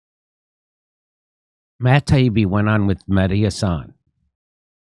Matt Taibbi went on with Mehdi Hassan.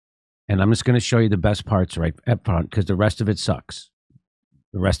 And I'm just going to show you the best parts right up front because the rest of it sucks.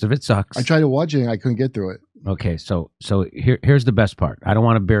 The rest of it sucks. I tried to watch it and I couldn't get through it. Okay, so here's the best part. I don't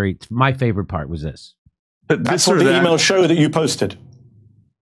want to bury. My favorite part was this. That's what the emails show that you posted.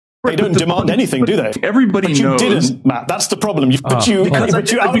 They don't demand anything, do they? Everybody but you knows. Didn't, Matt. That's the problem. Because you outlined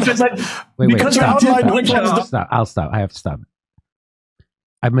which ones. Stop. I'll stop. I have to stop.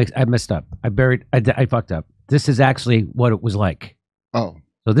 I messed up. I fucked up. This is actually what it was like. Oh.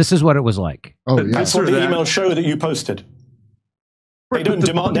 So this is what it was like. Oh, yeah. That's what the emails show that you posted. They don't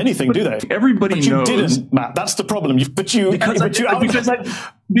demand anything, do they? Everybody knows. You didn't, Matt. That's the problem. Because you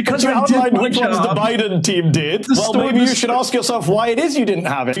outlined which ones the Biden team did. Well, maybe you should ask yourself why it is you didn't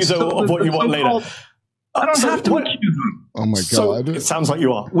have it. Of what you want later. I don't have to accuse them. Oh my God! So it sounds like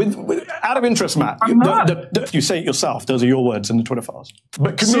you are. Out of interest, Matt, you say it yourself. Those are your words in the Twitter files.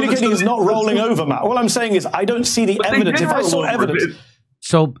 But communicating is not rolling over, Matt. All I'm saying is I don't see the evidence. If I saw evidence.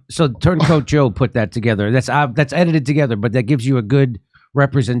 So Turncoat Joe put that together. That's edited together, but that gives you a good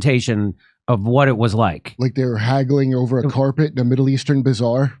representation of what it was like. Like they were haggling over a carpet in a Middle Eastern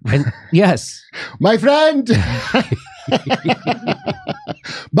bazaar. And yes, my friend,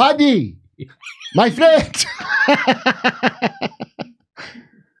 buddy, my friend.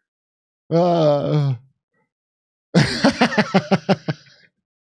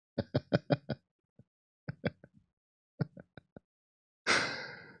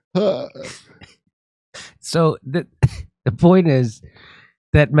 So the point is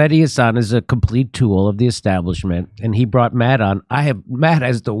that Mehdi Hassan is a complete tool of the establishment, and he brought Matt on. Matt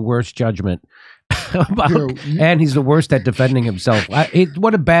has the worst judgment and he's the worst at defending himself.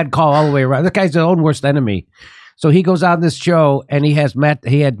 What a bad call all the way around. This guy's his own worst enemy. So he goes on this show and he had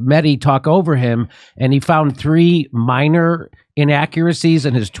Mehdi talk over him, and he found 3 minor inaccuracies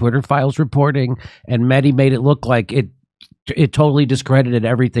in his Twitter files reporting, and Mehdi made it look like it totally discredited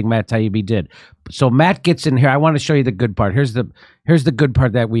everything Matt Taibbi did. So Matt gets in here. I want to show you the good part. Here's the good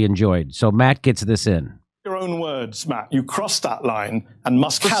part that we enjoyed. So Matt gets this in. Your own words, Matt. You crossed that line, and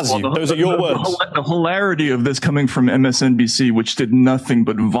Musk has you. Those are your words. The hilarity of this coming from MSNBC, which did nothing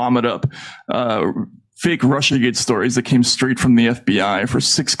but vomit up fake Russiagate stories that came straight from the FBI for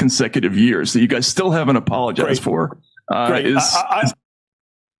 6 consecutive years that you guys still haven't apologized for.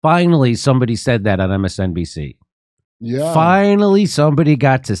 Finally, somebody said that on MSNBC. Yeah. Finally, somebody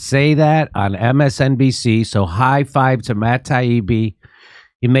got to say that on MSNBC. So high five to Matt Taibbi.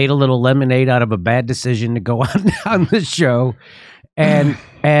 He made a little lemonade out of a bad decision to go on the show, and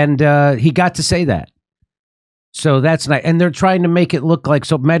he got to say that. So that's nice. And they're trying to make it look like,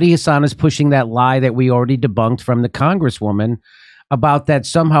 so Mehdi Hassan is pushing that lie that we already debunked from the Congresswoman about that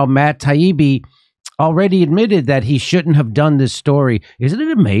somehow Matt Taibbi already admitted that he shouldn't have done this story. Isn't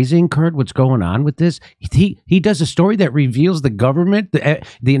it amazing, Kurt, what's going on with this? He does a story that reveals the government,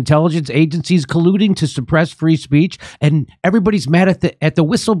 the intelligence agencies colluding to suppress free speech, and everybody's mad at the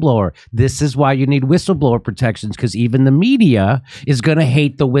whistleblower. This is why you need whistleblower protections, because even the media is going to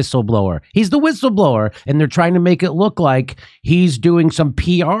hate the whistleblower. He's the whistleblower, and they're trying to make it look like he's doing some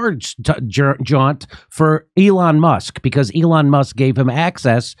PR jaunt for Elon Musk, because Elon Musk gave him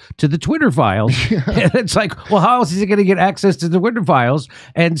access to the Twitter files. It's like, well, how else is he going to get access to the Twitter files?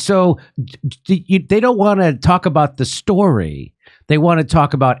 And so they don't want to talk about the story. They want to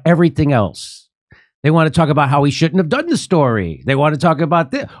talk about everything else. They want to talk about how he shouldn't have done the story. They want to talk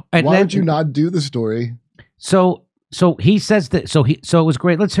about this. And why would you not do the story? So he says that. So it was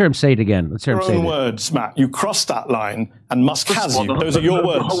great. Let's hear him say it again. Let's hear him say it. Your own words, Matt. You crossed that line, and Musk has you. Those are your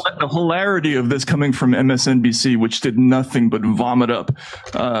words. The hilarity of this coming from MSNBC, which did nothing but vomit up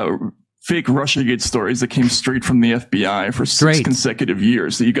fake Russiagate stories that came straight from the FBI for 6 consecutive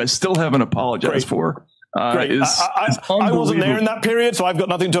years that you guys still haven't apologized for. I wasn't there in that period, so I've got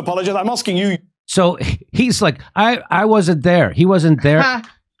nothing to apologize. I'm asking you. So he's like, I wasn't there. He wasn't there.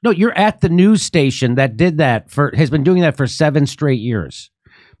 No, you're at the news station that did that has been doing that for 7 straight years,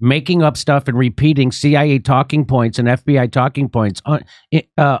 making up stuff and repeating CIA talking points and FBI talking points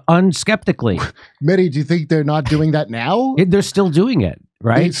unskeptically. Mehdi, do you think they're not doing that now? They're still doing it.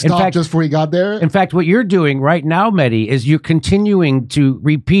 Right. They stopped just before he got there. In fact, what you're doing right now, Mehdi, is you're continuing to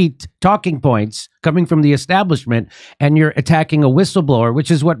repeat talking points coming from the establishment, and you're attacking a whistleblower, which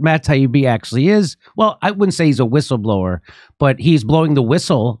is what Matt Taibbi actually is. Well, I wouldn't say he's a whistleblower, but he's blowing the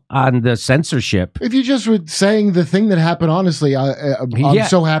whistle on the censorship. If you just were saying the thing that happened, honestly, I'm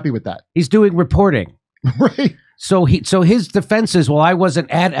so happy with that. He's doing reporting. Right. So his defense is, well, I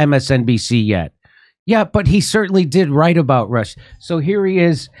wasn't at MSNBC yet. Yeah, but he certainly did write about Russia. So here he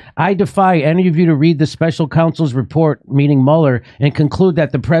is. I defy any of you to read the special counsel's report, meaning Mueller, and conclude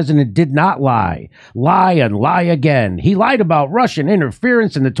that the president did not lie. Lie and lie again. He lied about Russian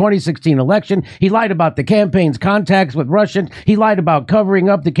interference in the 2016 election. He lied about the campaign's contacts with Russians. He lied about covering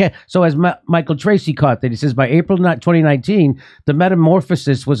up the So as Michael Tracy caught that, he says, by April 2019, the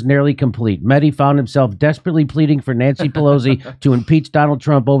metamorphosis was nearly complete. Mehdi found himself desperately pleading for Nancy Pelosi to impeach Donald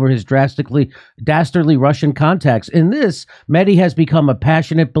Trump over his dastardly Russian contacts. In this, Mehdi has become a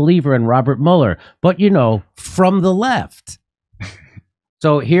passionate believer in Robert Mueller, but from the left.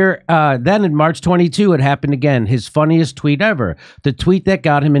 So here, then in March 22, it happened again. His funniest tweet ever. The tweet that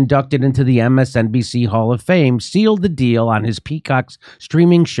got him inducted into the MSNBC Hall of Fame sealed the deal on his Peacock's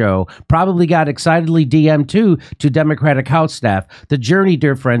streaming show. Probably got excitedly DM'd to Democratic House staff. The journey,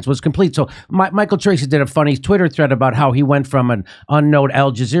 dear friends, was complete. So Michael Tracy did a funny Twitter thread about how he went from an unknown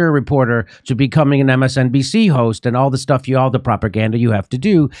Al Jazeera reporter to becoming an MSNBC host and all the propaganda you have to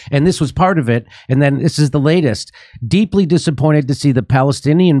do. And this was part of it. And then this is the latest. Deeply disappointed to see the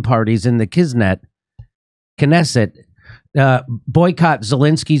Palestinian parties in the Knesset boycott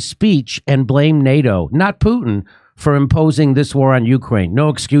Zelensky's speech and blame NATO, not Putin, for imposing this war on Ukraine. No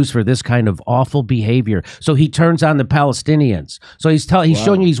excuse for this kind of awful behavior. So he turns on the Palestinians. So he's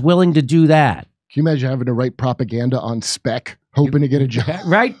showing you he's willing to do that. Can you imagine having to write propaganda on spec, hoping to get a job?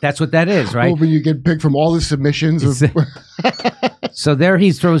 Right? That's what that is, right? Hoping you get picked from all the submissions. So there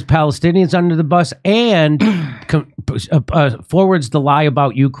he throws Palestinians under the bus and forwards the lie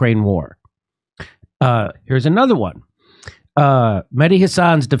about Ukraine war. Here's another one. Mehdi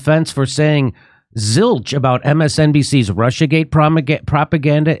Hasan's defense for saying zilch about MSNBC's Russiagate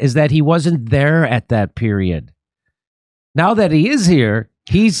propaganda is that he wasn't there at that period. Now that he is here,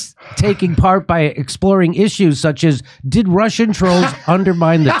 he's taking part by exploring issues such as, did Russian trolls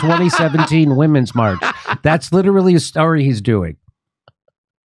undermine the 2017 Women's March? That's literally a story he's doing.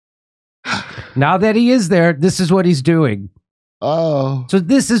 Now that he is there, this is what he's doing. Oh. So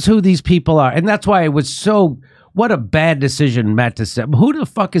this is who these people are. And that's why it was so, what a bad decision Matt to say. Who the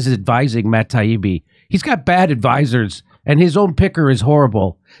fuck is advising Matt Taibbi? He's got bad advisors and his own picker is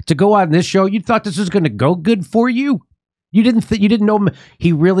horrible. To go on this show, you thought this was going to go good for you? You didn't know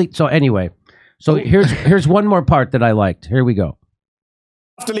he really. So anyway, here's one more part that I liked. Here we go.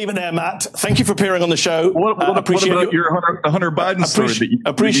 I have to leave it there, Matt. Thank you for appearing on the show. What about your Hunter Biden story?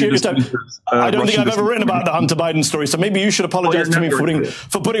 Appreciate your time. I don't think I've ever written about the Hunter Biden story, so maybe you should apologize to me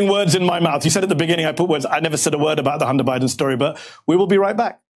for putting words in my mouth. You said at the beginning I put words. I never said a word about the Hunter Biden story, but we will be right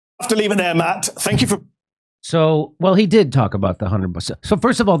back. I have to leave it there, Matt. Thank you for. So, well, he did talk about the Hunter. So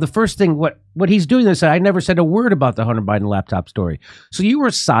first of all, the first thing, what he's doing is I never said a word about the Hunter Biden laptop story. So you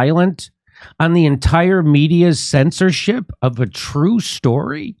were silent on the entire media's censorship of a true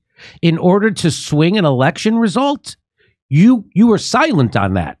story in order to swing an election result? You were silent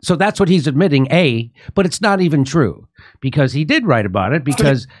on that. So that's what he's admitting, but it's not even true because he did write about it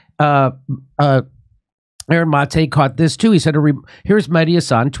because Aaron Mate caught this too. He said, here's Mehdi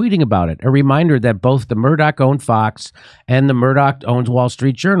Hasan tweeting about it. A reminder that both the Murdoch-owned Fox and the Murdoch-owned Wall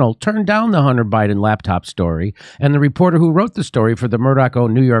Street Journal turned down the Hunter Biden laptop story, and the reporter who wrote the story for the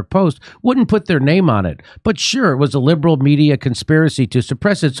Murdoch-owned New York Post wouldn't put their name on it. But sure, it was a liberal media conspiracy to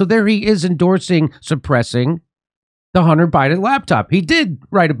suppress it. So there he is endorsing suppressing the Hunter Biden laptop. He did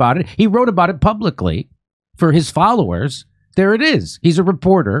write about it. He wrote about it publicly for his followers. There it is. He's a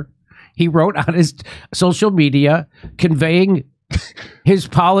reporter. He wrote on his social media conveying his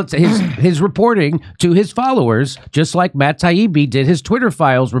reporting to his followers, just like Matt Taibbi did his Twitter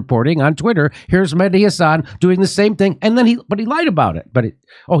files reporting on Twitter. Here's Mehdi Hasan doing the same thing, and then he lied about it. But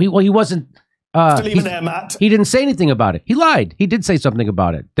he wasn't. He didn't say anything about it. He lied. He did say something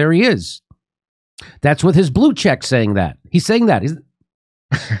about it. There he is. That's with his blue check saying that. He's saying that.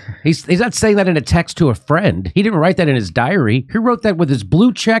 He's not saying that in a text to a friend. He didn't write that in his diary. He wrote that with his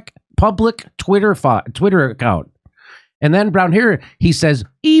blue check public Twitter account. And then down here, he says,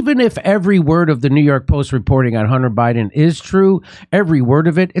 even if every word of the New York Post reporting on Hunter Biden is true, every word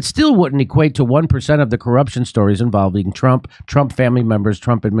of it, it still wouldn't equate to 1% of the corruption stories involving Trump family members,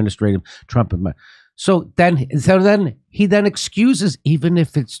 Trump administrative, So then he excuses, even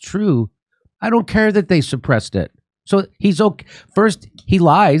if it's true, I don't care that they suppressed it. So he's okay. First, he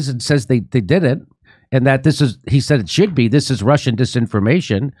lies and says they did it, and that he said it should be. This is Russian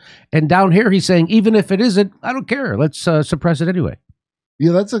disinformation. And down here, he's saying, even if it isn't, I don't care. Let's suppress it anyway.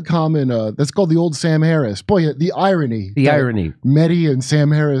 Yeah, that's a common, that's called the old Sam Harris. Boy, the irony. The irony. Mehdi and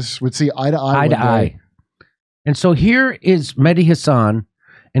Sam Harris would see eye to eye. Eye to eye. And so here is Mehdi Hasan,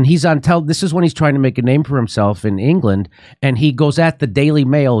 and he's on this is when he's trying to make a name for himself in England, and he goes at the Daily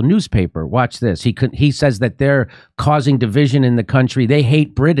Mail newspaper. Watch this. He says that they're causing division in the country. They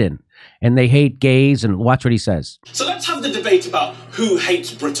hate Britain and they hate gays, and watch what he says. So let's have the debate about who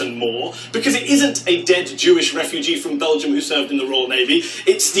hates Britain more, because it isn't a dead Jewish refugee from Belgium who served in the Royal Navy.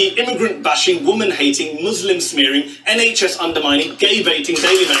 It's the immigrant bashing, woman hating, Muslim smearing, NHS undermining, gay baiting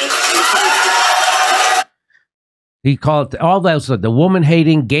Daily Mail. He called it all those, the woman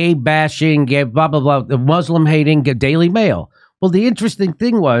hating, gay bashing, gay blah, blah, blah, the Muslim hating Daily Mail. Well, the interesting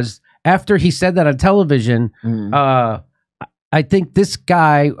thing was, after he said that on television, I think this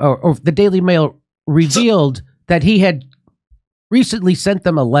guy, or the Daily Mail, revealed that he had recently sent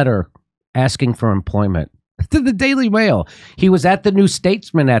them a letter asking for employment to the Daily Mail. He was at the New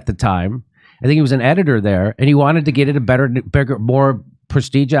Statesman at the time. I think he was an editor there, and he wanted to get it a better, bigger, more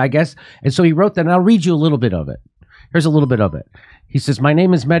prestige, I guess. And so he wrote that, and I'll read you a little bit of it. Here's a little bit of it. He says, "My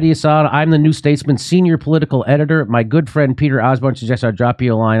name is Mehdi Hasan. I'm the New Statesman senior political editor. My good friend Peter Osborne suggests I drop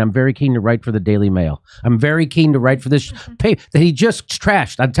you a line. I'm very keen to write for the Daily Mail. I'm very keen to write for this paper that he just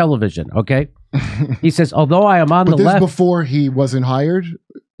trashed on television." Okay. He says, "Although I am on the left." Before he wasn't hired?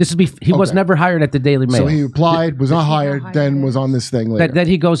 This is he was never hired at the Daily Mail. So he applied, was not hired, then was on this thing later. Then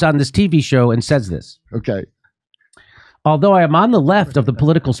he goes on this TV show and says this. Okay. "Although I am on the left of the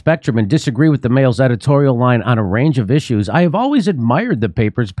political spectrum and disagree with the Mail's editorial line on a range of issues, I have always admired the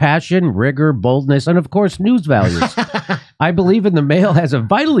paper's passion, rigor, boldness, and of course, news values. I believe in the Mail has a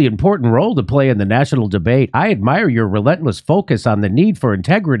vitally important role to play in the national debate. I admire your relentless focus on the need for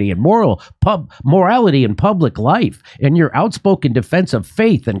integrity and morality in public life, and your outspoken defense of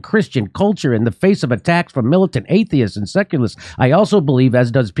faith and Christian culture in the face of attacks from militant atheists and secularists. I also believe, as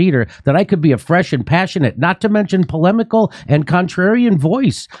does Peter, that I could be a fresh and passionate, not to mention polemical and contrarian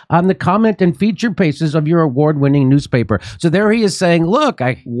voice on the comment and feature pages of your award-winning newspaper." So there he is saying, look,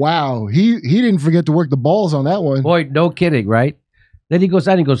 wow, he didn't forget to work the balls on that one. Boy, no kidding, right? Then he goes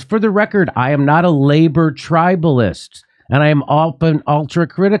on, he goes, "For the record, I am not a labor tribalist, and I am often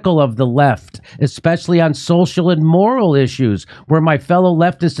ultra-critical of the left, especially on social and moral issues, where my fellow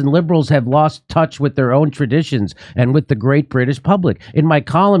leftists and liberals have lost touch with their own traditions and with the great British public. In my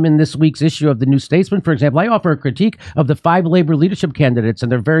column in this week's issue of the New Statesman, for example, I offer a critique of the 5 labor leadership candidates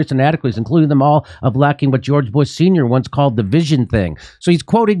and their various inadequacies, including them all of lacking what George Bush Sr. once called the vision thing." So he's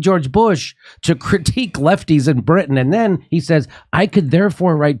quoting George Bush to critique lefties in Britain. And then he says, "I could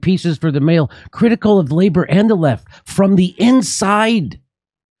therefore write pieces for the Mail critical of labor and the left from the inside."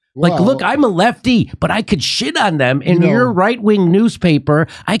 Like, look, I'm a lefty, but I could shit on them in your right-wing newspaper.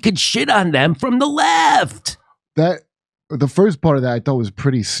 I could shit on them from the left. The first part of that I thought was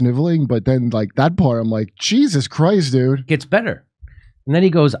pretty sniveling, but then like that part, I'm like, Jesus Christ, dude. Gets better. And then he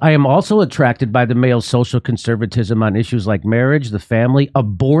goes, "I am also attracted by the Mail's social conservatism on issues like marriage, the family,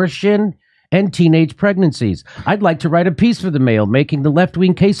 abortion, and teenage pregnancies. I'd like to write a piece for the Mail making the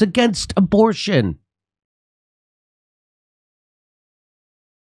left-wing case against abortion."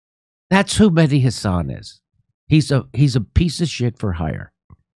 That's who Mehdi Hasan is. He's a piece of shit for hire.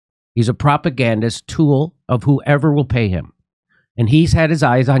 He's a propagandist tool of whoever will pay him. And he's had his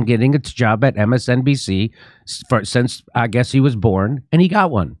eyes on getting a job at MSNBC since I guess he was born, and he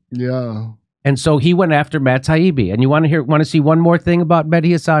got one. Yeah. And so he went after Matt Taibbi. And you want to see one more thing about Mehdi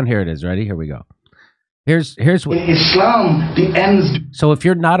Hasan? Here it is. Ready? Here we go. Here's what in Islam the ends. So if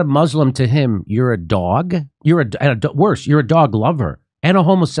you're not a Muslim to him, you're a dog. Worse, you're a dog lover. And a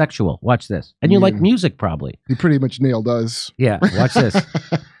homosexual. Watch this. And you like music, probably. He pretty much nailed us. Yeah, watch this.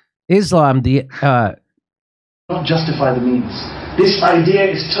 Islam, not justify the means. This idea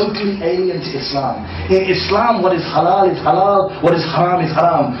is totally alien to Islam. In Islam, what is halal is halal, what is haram is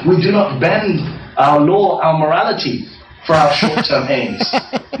haram. We do not bend our law, our morality for our short-term aims.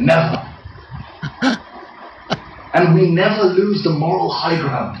 Never. And we never lose the moral high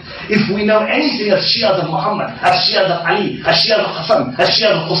ground. If we know anything of Shias of Muhammad, as Shias of Ali, as Shias of Hassan, as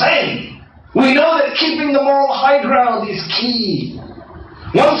Shias of Hussein, we know that keeping the moral high ground is key.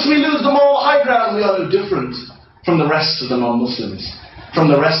 Once we lose the moral high ground, we are no different from the rest of the non-Muslims, from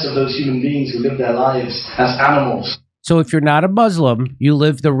the rest of those human beings who live their lives as animals. So if you're not a Muslim,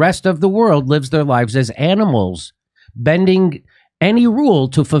 the rest of the world lives their lives as animals, bending any rule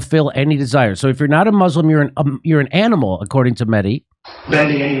to fulfill any desire. So if you're not a Muslim, you're an animal, according to Mehdi.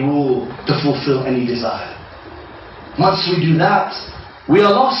 Bending any rule to fulfill any desire. Once we do that, we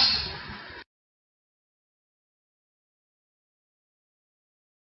are lost.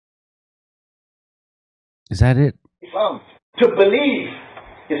 Is that it? To believe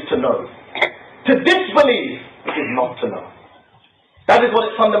is to know. To disbelieve is not to know. That is what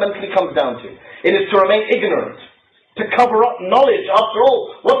it fundamentally comes down to. It is to remain ignorant. To cover up knowledge. After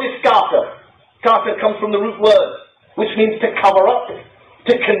all, kafir comes from the root word, which means to cover up,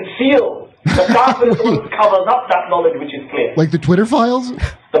 to conceal. The kafir is the one who covers up that knowledge which is clear. Like the Twitter files?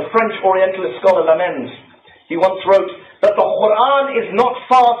 The French Orientalist scholar Lamens, he once wrote that the Quran is not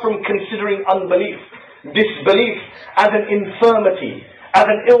far from considering unbelief, disbelief as an infirmity, as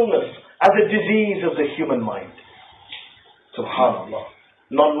an illness, as a disease of the human mind. Subhanallah.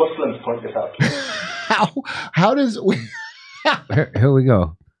 Non-Muslims point this out. How does... Here we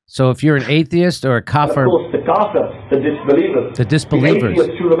go. So if you're an atheist or a kafir... Of course, the kafir, the disbelievers. The disbelievers. The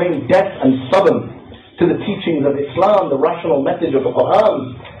atheists who remain deaf and stubborn to the teachings of Islam, the rational message of the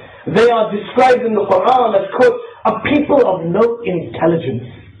Quran. They are described in the Quran as, quote, a people of no intelligence.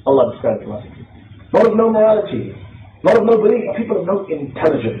 Allah describes them. Not of no morality, not of no belief, a people of no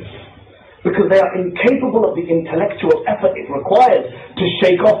intelligence. Because they are incapable of the intellectual effort it requires to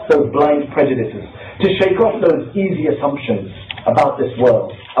shake off those blind prejudices, to shake off those easy assumptions about this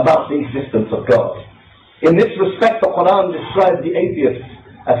world, about the existence of God. In this respect, the Quran describes the atheists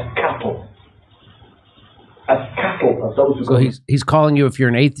as cattle. As cattle, as those who... So he's calling you, if you're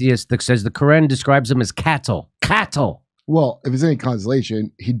an atheist, that says the Quran describes them as cattle. Cattle! Well, if it's any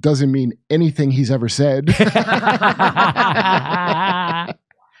consolation, he doesn't mean anything he's ever said.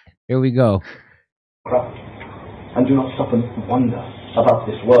 Here we go. And do not stop and wonder about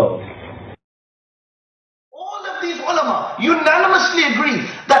this world. All of these ulama unanimously agree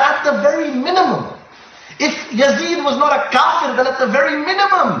that at the very minimum, if Yazid was not a kafir, then at the very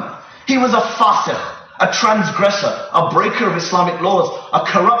minimum, he was a fasiq, a transgressor, a breaker of Islamic laws, a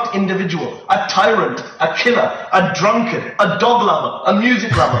corrupt individual, a tyrant, a killer, a drunkard, a dog lover, a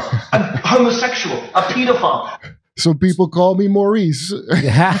music lover, a homosexual, a pedophile. Some people call me Maurice.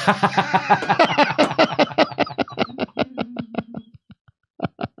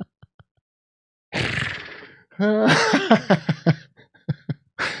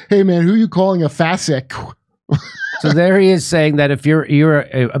 Hey man, who are you calling a fasiq? So there he is saying that if you're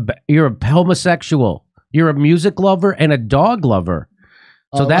a homosexual, you're a music lover and a dog lover.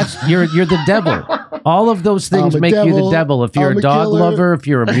 So that's you're the devil. All of those things make you the devil. If you're a dog lover, if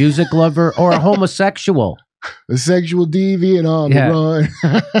you're a music lover, or a homosexual. A sexual deviant on the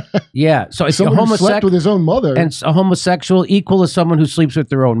run. Yeah. So if someone who slept with his own mother. And a homosexual equal to someone who sleeps with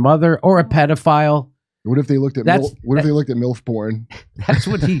their own mother, or a pedophile. What if they looked at what if they looked at MILF porn? That's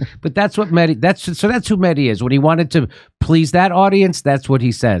what he. But that's what Mehdi. That's who Mehdi is. When he wanted to please that audience, that's what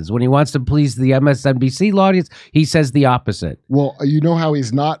he says. When he wants to please the MSNBC audience, he says the opposite. Well, you know how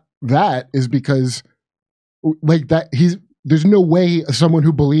he's not that is because, like that there's no way someone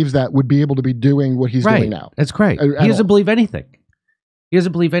who believes that would be able to be doing what he's doing now. That's great. He doesn't believe anything. He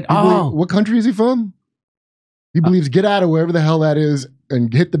doesn't believe it. What country is he from? He believes get out of wherever the hell that is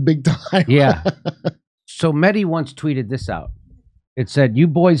and hit the big time. Yeah. So Mehdi once tweeted this out. It said, "You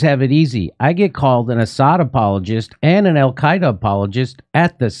boys have it easy. I get called an Assad apologist and an Al-Qaeda apologist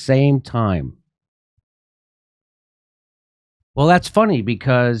at the same time." Well, that's funny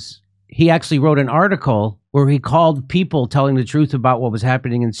because he actually wrote an article where he called people telling the truth about what was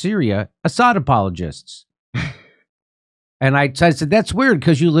happening in Syria Assad apologists. And I said, that's weird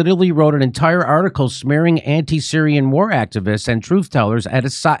because you literally wrote an entire article smearing anti-Syrian war activists and truth tellers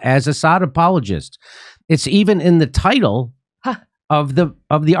as Assad apologists. It's even in the title of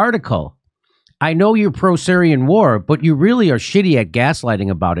the article. I know you're pro-Syrian war, but you really are shitty at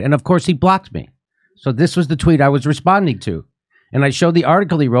gaslighting about it. And of course, he blocked me. So this was the tweet I was responding to. And I showed the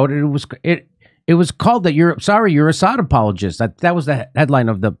article he wrote, and it was called that you're Assad apologist. That was the headline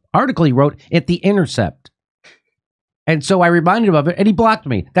of the article he wrote at The Intercept. And so I reminded him of it, and he blocked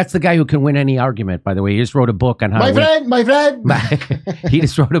me. That's the guy who can win any argument, by the way. He just wrote a book on how my friend. He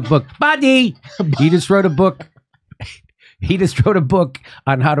just wrote a book. Buddy! He just wrote a book. He just wrote a book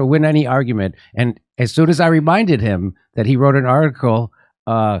on how to win any argument. And as soon as I reminded him that he wrote an article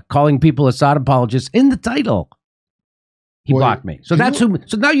calling people Assad apologists in the title, he blocked me. So that's who.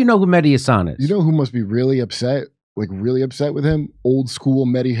 So now you know who Mehdi Hassan is. You know who must be really upset? Like really upset with him? Old school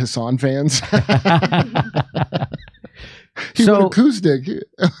Mehdi Hassan fans. He went acoustic.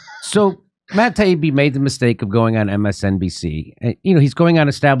 So Matt Taibbi made the mistake of going on MSNBC. You know, he's going on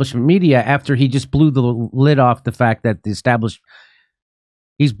establishment media after he just blew the lid off the fact that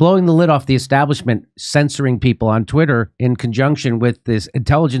he's blowing the lid off the establishment, censoring people on Twitter in conjunction with this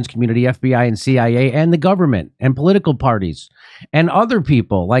intelligence community, FBI and CIA, and the government and political parties and other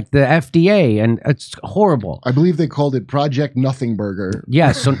people like the FDA. And it's horrible. I believe they called it Project Nothing Burger.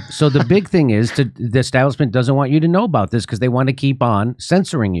 Yeah. So the big thing is the establishment doesn't want you to know about this because they want to keep on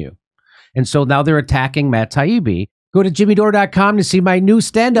censoring you. And so now they're attacking Matt Taibbi. Go to jimmydore.com to see my new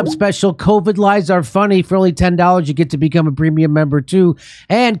stand-up special, COVID Lies Are Funny. For only $10, you get to become a premium member, too.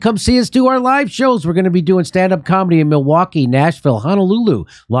 And come see us do our live shows. We're going to be doing stand-up comedy in Milwaukee, Nashville, Honolulu,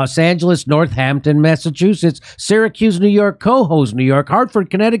 Los Angeles, Northampton, Massachusetts, Syracuse, New York, Cohoes, New York, Hartford,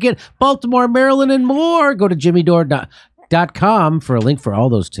 Connecticut, Baltimore, Maryland, and more. Go to jimmydore.com for a link for all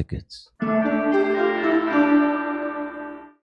those tickets.